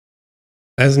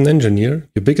As an engineer,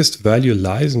 your biggest value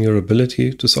lies in your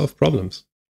ability to solve problems.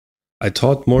 I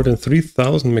taught more than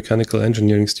 3,000 mechanical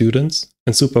engineering students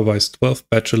and supervised 12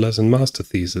 bachelor's and master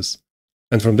theses.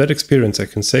 And from that experience I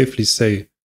can safely say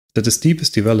that the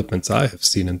steepest developments I have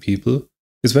seen in people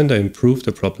is when they improve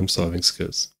their problem-solving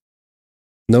skills.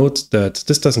 Note that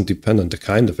this doesn't depend on the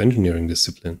kind of engineering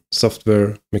discipline,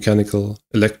 software, mechanical,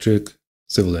 electric,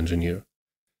 civil engineer.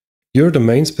 Your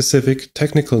domain-specific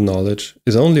technical knowledge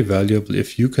is only valuable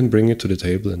if you can bring it to the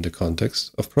table in the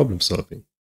context of problem solving.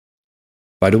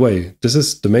 By the way, this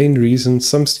is the main reason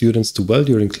some students do well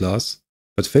during class,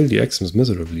 but fail the exams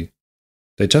miserably.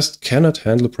 They just cannot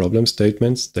handle problem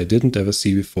statements they didn't ever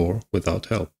see before without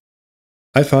help.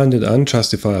 I find it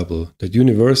unjustifiable that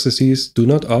universities do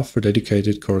not offer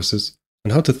dedicated courses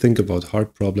on how to think about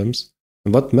hard problems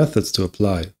and what methods to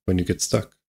apply when you get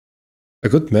stuck. A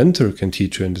good mentor can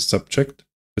teach you in this subject,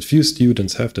 but few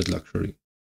students have that luxury.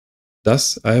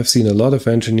 Thus, I have seen a lot of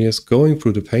engineers going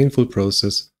through the painful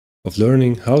process of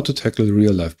learning how to tackle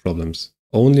real-life problems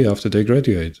only after they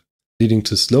graduate, leading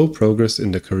to slow progress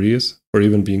in their careers or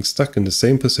even being stuck in the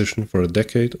same position for a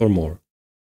decade or more.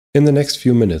 In the next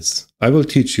few minutes, I will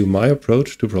teach you my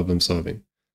approach to problem solving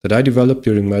that I developed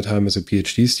during my time as a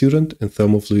PhD student in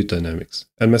thermofluid dynamics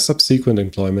and my subsequent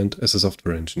employment as a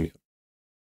software engineer.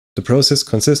 The process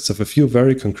consists of a few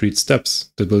very concrete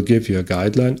steps that will give you a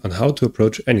guideline on how to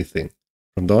approach anything,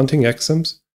 from daunting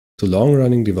exams to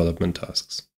long-running development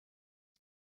tasks.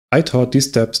 I taught these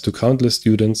steps to countless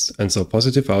students and saw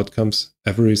positive outcomes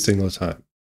every single time.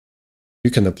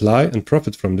 You can apply and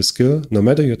profit from this skill no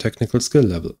matter your technical skill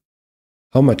level.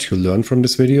 How much you learn from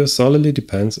this video solely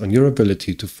depends on your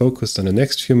ability to focus on the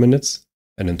next few minutes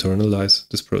and internalize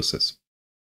this process.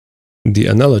 The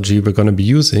analogy we're going to be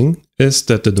using is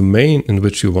that the domain in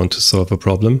which you want to solve a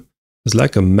problem is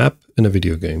like a map in a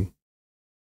video game.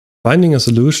 Finding a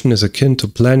solution is akin to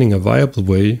planning a viable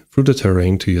way through the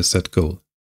terrain to your set goal.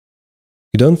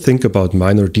 You don't think about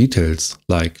minor details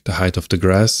like the height of the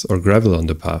grass or gravel on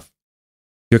the path.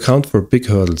 You account for big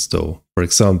hurdles though, for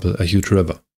example a huge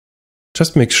river.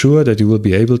 Just make sure that you will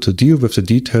be able to deal with the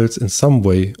details in some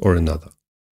way or another.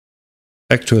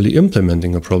 Actually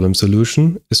implementing a problem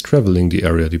solution is traveling the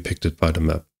area depicted by the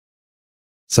map.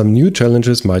 Some new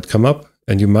challenges might come up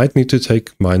and you might need to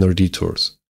take minor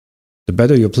detours. The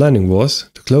better your planning was,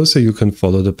 the closer you can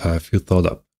follow the path you thought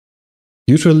up.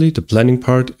 Usually the planning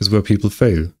part is where people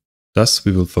fail, thus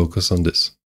we will focus on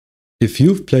this. If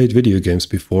you've played video games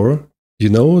before, you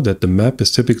know that the map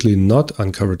is typically not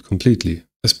uncovered completely,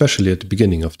 especially at the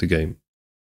beginning of the game.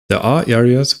 There are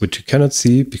areas which you cannot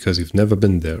see because you've never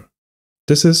been there.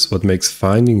 This is what makes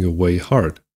finding your way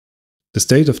hard. The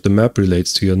state of the map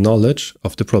relates to your knowledge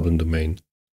of the problem domain.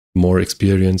 The more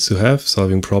experience you have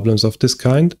solving problems of this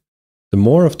kind, the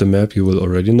more of the map you will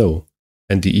already know,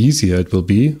 and the easier it will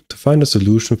be to find a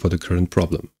solution for the current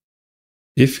problem.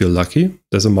 If you're lucky,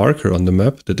 there's a marker on the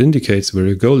map that indicates where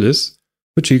your goal is,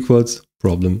 which equals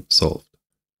problem solved.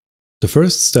 The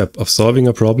first step of solving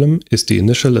a problem is the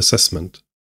initial assessment.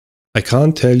 I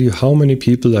can't tell you how many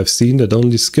people I've seen that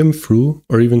only skim through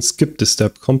or even skip this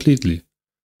step completely.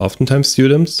 Oftentimes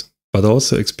students, but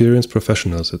also experienced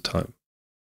professionals at times.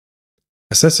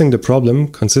 Assessing the problem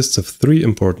consists of three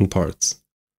important parts.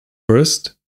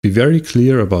 First, be very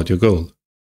clear about your goal.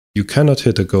 You cannot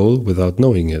hit a goal without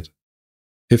knowing it.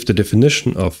 If the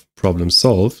definition of problem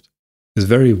solved is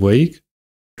very vague,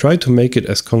 try to make it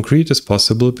as concrete as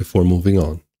possible before moving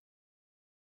on.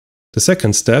 The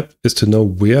second step is to know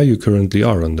where you currently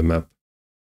are on the map.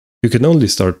 You can only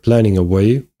start planning a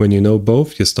way when you know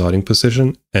both your starting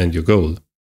position and your goal.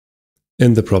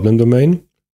 In the problem domain,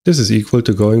 this is equal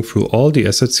to going through all the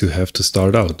assets you have to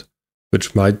start out,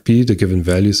 which might be the given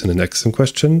values in an exam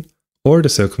question or the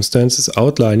circumstances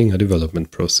outlining a development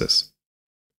process.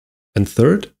 And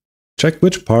third, check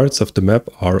which parts of the map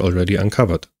are already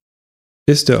uncovered.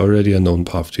 Is there already a known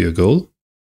path to your goal?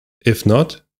 If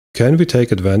not, can we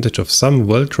take advantage of some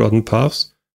well-trodden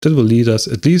paths that will lead us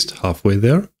at least halfway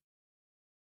there?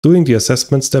 Doing the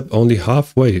assessment step only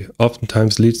halfway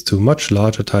oftentimes leads to much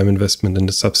larger time investment in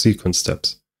the subsequent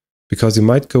steps, because you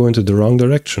might go into the wrong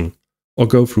direction or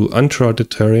go through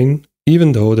uncharted terrain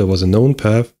even though there was a known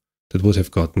path that would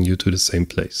have gotten you to the same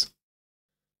place.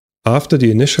 After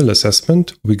the initial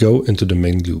assessment, we go into the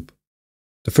main loop.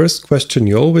 The first question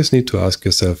you always need to ask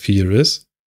yourself here is,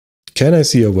 can I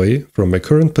see a way from my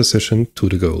current position to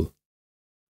the goal?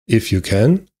 If you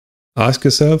can, ask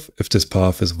yourself if this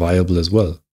path is viable as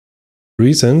well.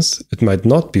 Reasons it might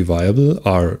not be viable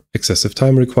are excessive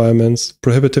time requirements,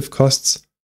 prohibitive costs,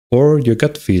 or your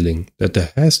gut feeling that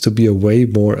there has to be a way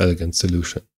more elegant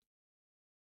solution.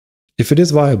 If it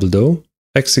is viable though,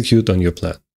 execute on your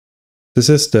plan. This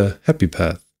is the happy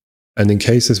path, and in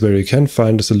cases where you can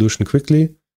find a solution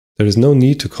quickly, there is no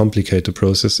need to complicate the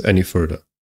process any further.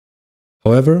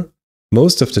 However,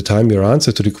 most of the time your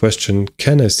answer to the question,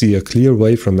 can I see a clear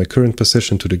way from my current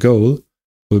position to the goal,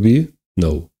 will be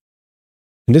no.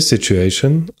 In this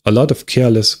situation, a lot of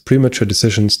careless, premature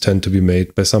decisions tend to be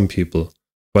made by some people,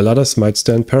 while others might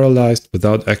stand paralyzed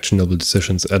without actionable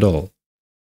decisions at all.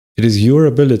 It is your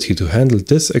ability to handle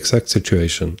this exact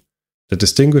situation that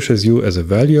distinguishes you as a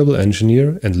valuable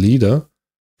engineer and leader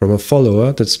from a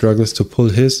follower that struggles to pull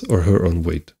his or her own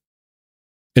weight.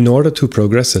 In order to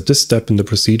progress at this step in the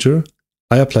procedure,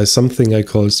 I apply something I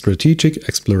call strategic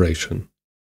exploration.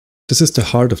 This is the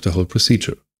heart of the whole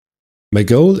procedure. My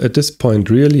goal at this point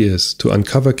really is to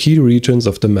uncover key regions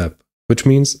of the map, which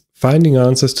means finding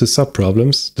answers to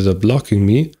subproblems that are blocking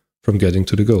me from getting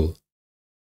to the goal.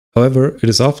 However, it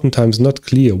is oftentimes not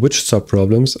clear which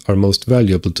subproblems are most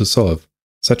valuable to solve,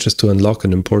 such as to unlock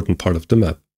an important part of the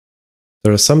map.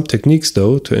 There are some techniques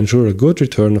though to ensure a good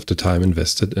return of the time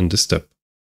invested in this step.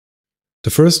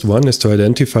 The first one is to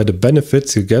identify the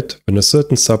benefits you get when a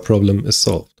certain subproblem is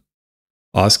solved.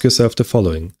 Ask yourself the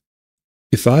following.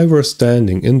 If I were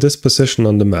standing in this position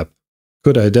on the map,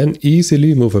 could I then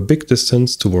easily move a big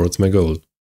distance towards my goal?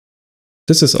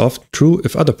 This is often true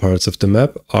if other parts of the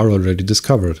map are already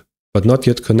discovered, but not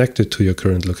yet connected to your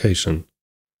current location.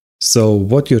 So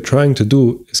what you're trying to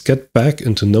do is get back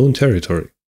into known territory.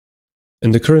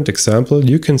 In the current example,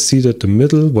 you can see that the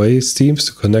middle way seems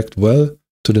to connect well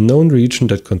to the known region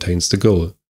that contains the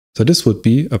goal, so this would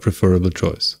be a preferable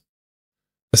choice.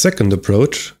 A second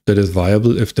approach that is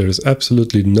viable if there is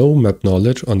absolutely no map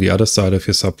knowledge on the other side of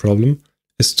your subproblem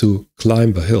is to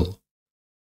climb a hill.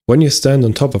 When you stand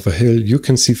on top of a hill, you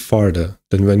can see farther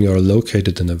than when you are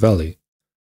located in a valley.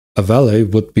 A valley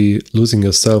would be losing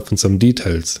yourself in some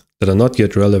details that are not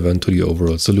yet relevant to the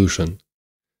overall solution.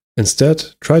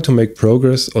 Instead, try to make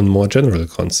progress on more general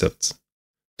concepts.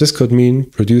 This could mean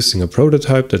producing a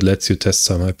prototype that lets you test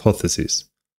some hypotheses,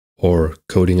 or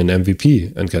coding an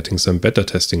MVP and getting some beta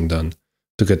testing done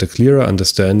to get a clearer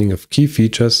understanding of key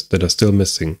features that are still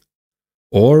missing.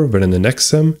 Or, when in an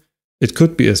exam, it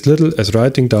could be as little as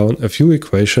writing down a few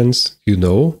equations you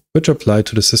know which apply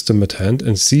to the system at hand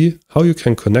and see how you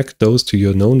can connect those to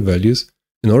your known values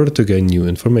in order to gain new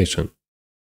information.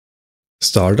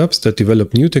 Startups that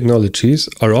develop new technologies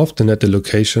are often at the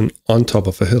location on top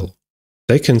of a hill.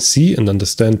 They can see and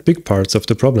understand big parts of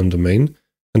the problem domain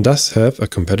and thus have a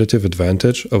competitive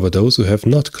advantage over those who have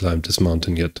not climbed this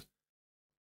mountain yet.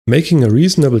 Making a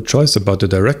reasonable choice about the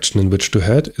direction in which to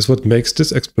head is what makes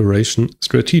this exploration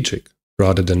strategic,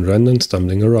 rather than random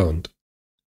stumbling around.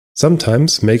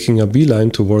 Sometimes making a beeline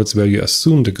towards where you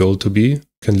assume the goal to be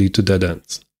can lead to dead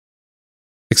ends.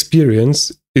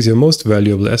 Experience is your most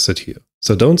valuable asset here,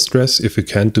 so don't stress if you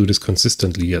can't do this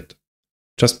consistently yet.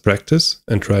 Just practice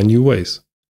and try new ways.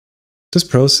 This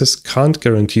process can't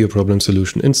guarantee a problem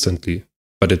solution instantly,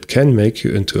 but it can make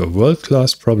you into a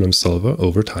world-class problem solver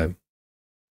over time.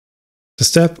 The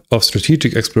step of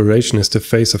strategic exploration is the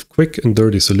phase of quick and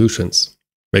dirty solutions.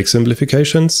 Make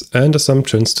simplifications and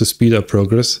assumptions to speed up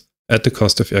progress at the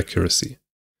cost of accuracy.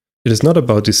 It is not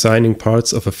about designing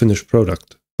parts of a finished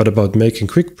product, but about making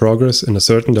quick progress in a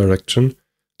certain direction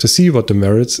to see what the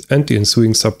merits and the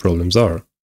ensuing subproblems are.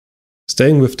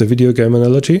 Staying with the video game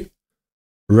analogy,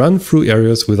 run through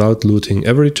areas without looting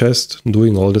every chest,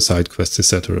 doing all the side quests,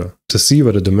 etc., to see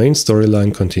whether the main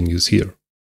storyline continues here.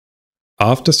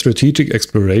 After strategic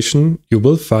exploration, you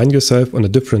will find yourself on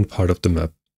a different part of the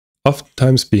map,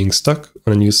 oftentimes being stuck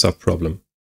on a new subproblem.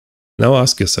 Now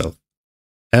ask yourself,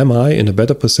 am I in a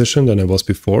better position than I was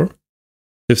before?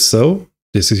 If so,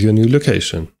 this is your new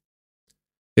location.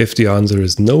 If the answer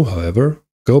is no, however,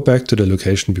 go back to the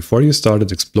location before you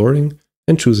started exploring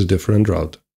and choose a different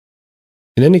route.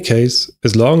 In any case,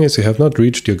 as long as you have not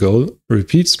reached your goal,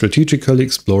 repeat strategically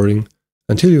exploring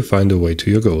until you find a way to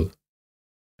your goal.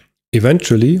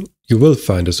 Eventually, you will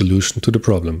find a solution to the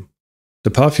problem.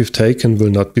 The path you've taken will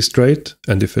not be straight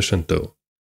and efficient though.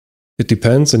 It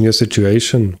depends on your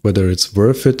situation whether it's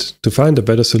worth it to find a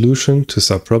better solution to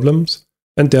subproblems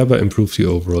and thereby improve the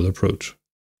overall approach.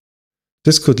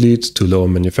 This could lead to lower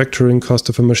manufacturing cost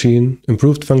of a machine,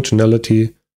 improved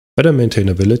functionality, better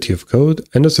maintainability of code,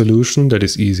 and a solution that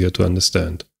is easier to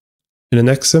understand. In an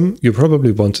exam, you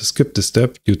probably want to skip this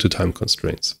step due to time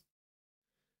constraints.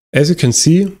 As you can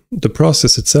see, the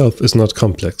process itself is not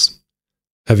complex.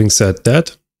 Having said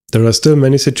that, there are still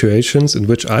many situations in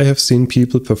which I have seen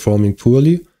people performing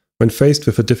poorly when faced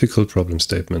with a difficult problem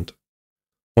statement.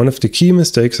 One of the key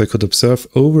mistakes I could observe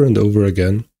over and over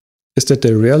again is that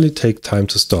they rarely take time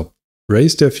to stop,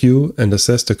 raise their view, and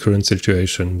assess the current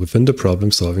situation within the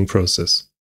problem-solving process.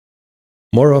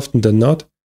 More often than not,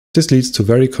 this leads to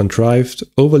very contrived,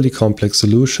 overly complex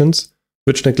solutions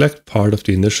which neglect part of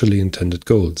the initially intended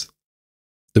goals.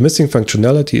 The missing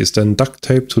functionality is then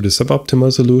duct-taped to the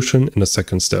suboptimal solution in a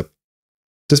second step.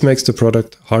 This makes the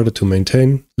product harder to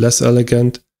maintain, less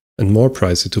elegant, and more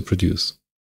pricey to produce.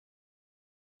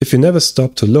 If you never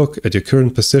stop to look at your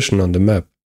current position on the map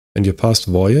and your past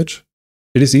voyage,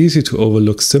 it is easy to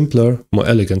overlook simpler, more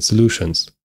elegant solutions.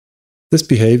 This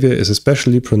behavior is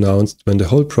especially pronounced when the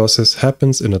whole process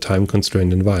happens in a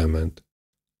time-constrained environment.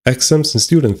 Exams and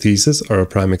student theses are a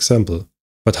prime example,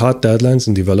 but hard deadlines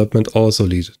in development also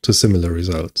lead to similar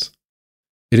results.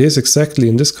 It is exactly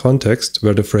in this context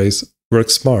where the phrase "work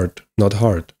smart, not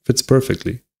hard" fits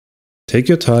perfectly. Take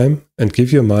your time and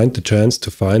give your mind the chance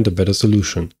to find a better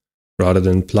solution, rather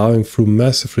than plowing through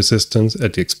massive resistance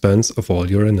at the expense of all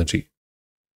your energy.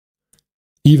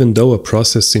 Even though a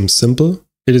process seems simple,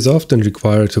 it is often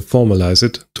required to formalize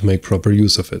it to make proper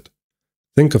use of it.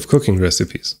 Think of cooking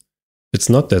recipes. It's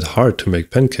not that hard to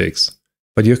make pancakes,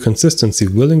 but your consistency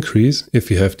will increase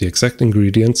if you have the exact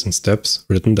ingredients and steps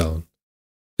written down.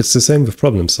 It's the same with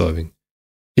problem solving.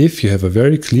 If you have a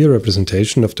very clear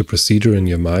representation of the procedure in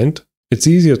your mind, it's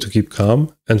easier to keep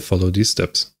calm and follow these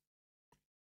steps.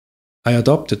 I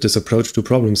adopted this approach to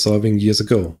problem solving years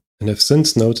ago and have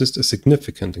since noticed a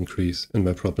significant increase in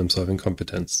my problem solving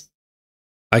competence.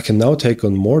 I can now take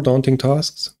on more daunting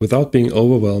tasks without being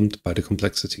overwhelmed by the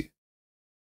complexity.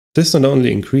 This not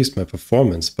only increased my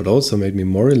performance, but also made me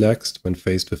more relaxed when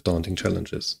faced with daunting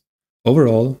challenges.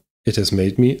 Overall, it has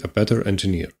made me a better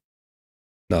engineer.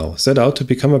 Now, set out to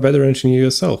become a better engineer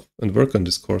yourself and work on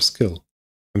this core skill.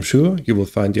 I'm sure you will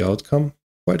find the outcome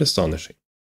quite astonishing.